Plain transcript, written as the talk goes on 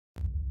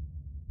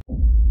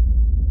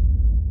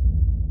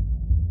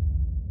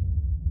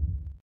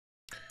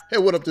Hey,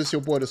 what up? This is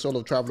your boy, the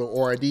Solo Traveler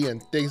ORD,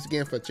 and thanks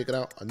again for checking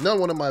out another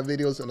one of my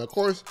videos. And of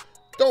course,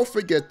 don't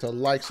forget to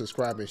like,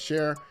 subscribe, and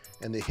share,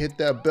 and to hit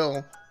that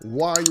bell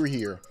while you're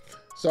here.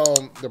 So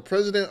the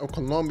president of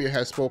Colombia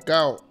has spoke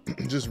out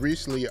just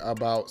recently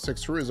about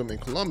sex tourism in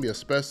Colombia,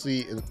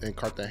 especially in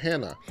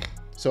Cartagena.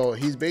 So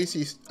he's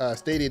basically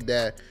stated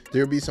that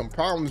there'll be some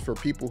problems for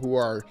people who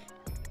are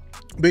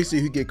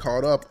basically who get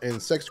caught up in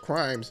sex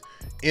crimes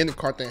in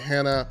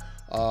Cartagena,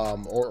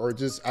 or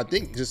just, I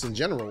think just in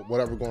general,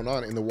 whatever going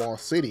on in the wall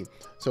city.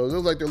 So it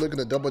looks like they're looking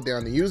to double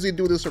down. They usually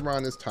do this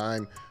around this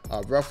time.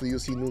 Roughly, you'll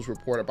see news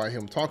report about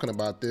him talking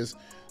about this.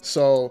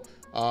 So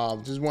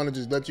just want to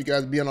just let you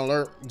guys be on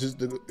alert,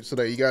 so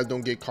that you guys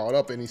don't get caught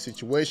up in any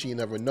situation. You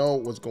never know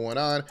what's going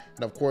on,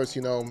 and of course,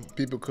 you know,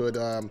 people could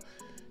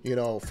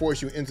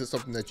force you into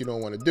something that you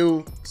don't want to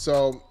do.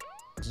 So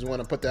just want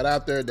to put that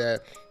out there,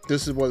 that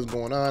this is what is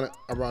going on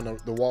around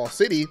the wall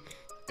city,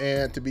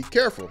 and to be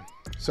careful.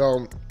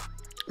 So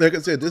like I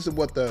said, this is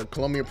what the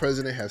Colombian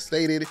president has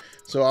stated.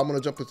 So I'm going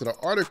to jump into the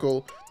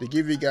article to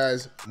give you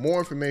guys more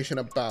information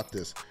about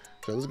this.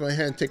 So let's go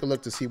ahead and take a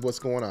look to see what's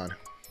going on.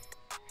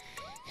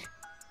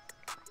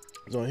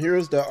 So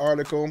here's the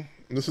article.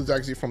 This is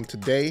actually from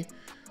today,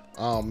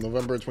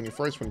 November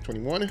 21st,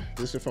 2021.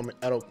 This is from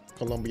El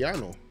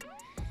Colombiano.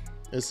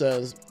 It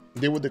says,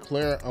 they will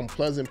declare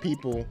unpleasant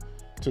people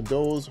to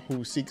those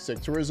who seek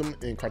sex tourism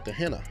in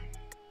Cartagena.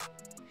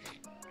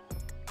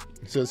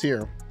 It says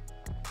here,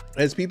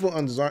 as people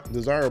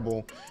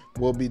undesirable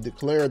will be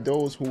declared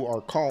those who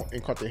are caught in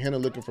Cartagena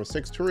looking for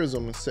sex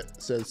tourism,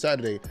 said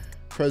Saturday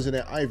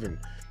President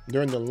Iván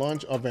during the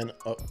launch of an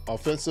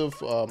offensive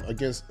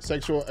against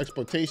sexual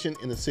exploitation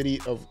in the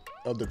city of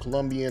the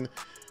Colombian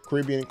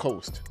Caribbean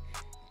coast.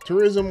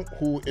 Tourism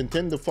who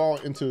intend to fall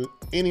into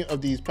any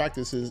of these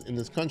practices in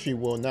this country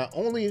will not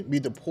only be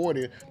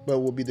deported, but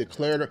will be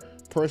declared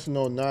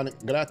persona non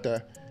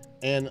grata,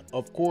 and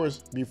of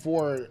course,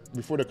 before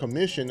the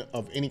commission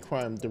of any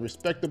crime, the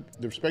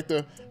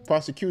respective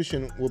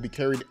prosecution will be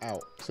carried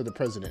out, said the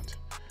president.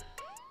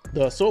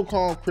 The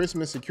so-called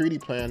Christmas security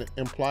plan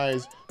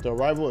implies the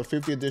arrival of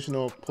 50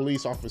 additional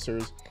police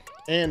officers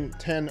and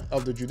 10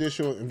 of the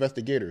judicial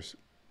investigators,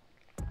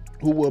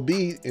 who will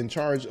be in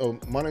charge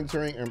of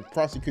monitoring and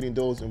prosecuting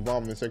those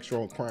involved in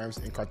sexual crimes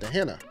in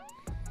Cartagena.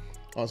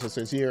 Also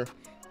says here,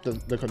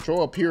 the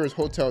control appears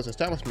hotels,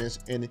 establishments,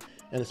 and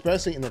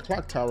especially in the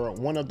clock tower,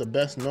 one of the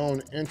best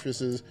known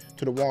entrances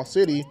to the wall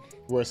city,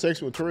 where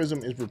sexual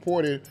tourism is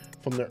reported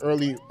from the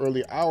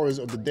early hours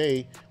of the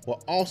day,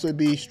 will also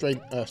be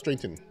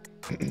strengthened.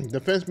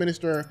 Defense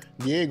Minister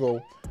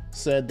Diego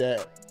said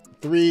that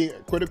 3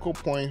 critical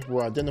points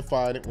were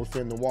identified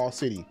within the wall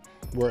city,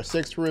 where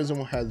sex tourism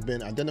has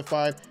been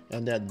identified,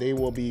 and that they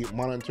will be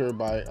monitored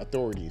by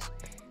authorities.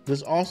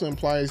 This also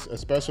implies a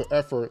special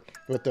effort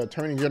with the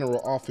Attorney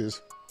General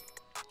office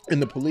and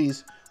the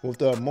police, with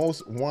the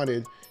most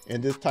wanted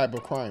in this type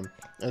of crime,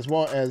 as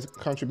well as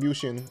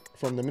contribution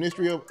from the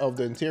Ministry of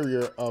the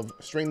Interior of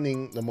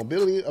strengthening the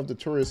mobility of the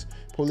tourist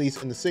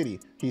police in the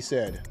city, he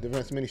said,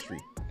 Defense Ministry,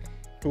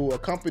 who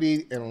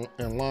accompanied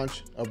and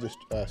launch of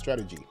the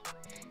strategy.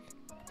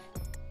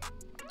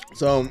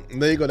 So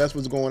there you go, that's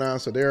what's going on.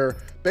 So they're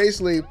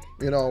basically,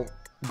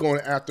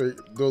 going after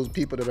those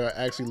people that are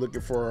actually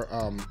looking for,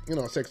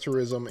 sex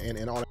tourism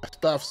and all that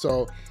stuff.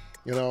 So,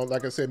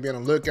 like I said, be on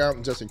the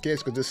lookout just in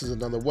case, because this is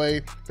another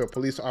way for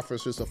police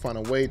officers to find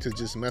a way to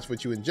just mess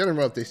with you in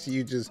general. If they see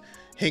you just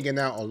hanging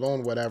out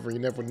alone, whatever, you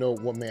never know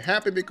what may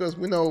happen, because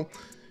we know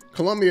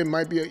Colombia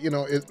might be,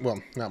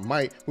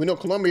 we know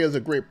Colombia is a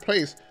great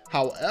place.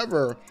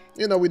 However,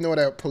 we know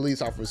that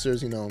police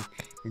officers,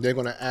 they're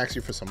going to ask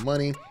you for some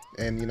money,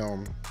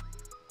 and,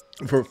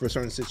 for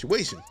certain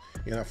situations,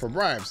 for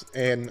bribes.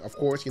 And of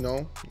course,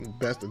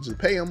 best to just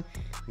pay them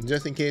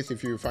just in case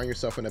if you find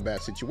yourself in a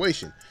bad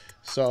situation.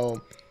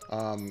 So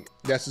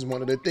that's just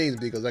one of the things,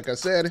 because like I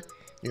said,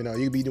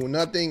 you'd be doing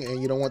nothing and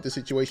you don't want the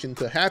situation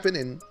to happen.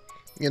 And,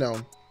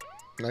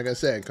 like I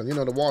said, because,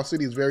 the wall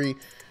city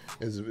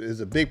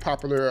is a big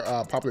popular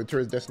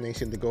tourist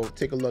destination to go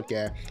take a look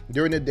at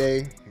during the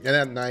day and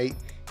at night.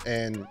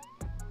 And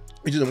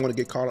you just don't want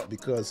to get caught up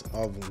because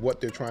of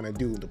what they're trying to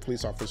do, the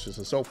police officers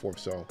and so forth.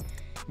 So,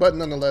 but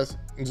nonetheless,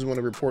 I just want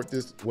to report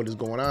what is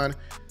going on,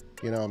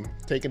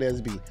 take it as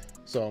be.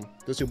 So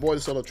this is your boy, the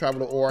Solo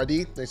Traveler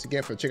ORD. Thanks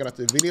again for checking out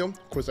this video.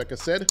 Of course, like I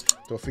said,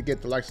 don't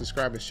forget to like,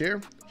 subscribe, and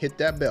share. Hit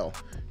that bell,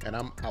 and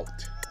I'm out.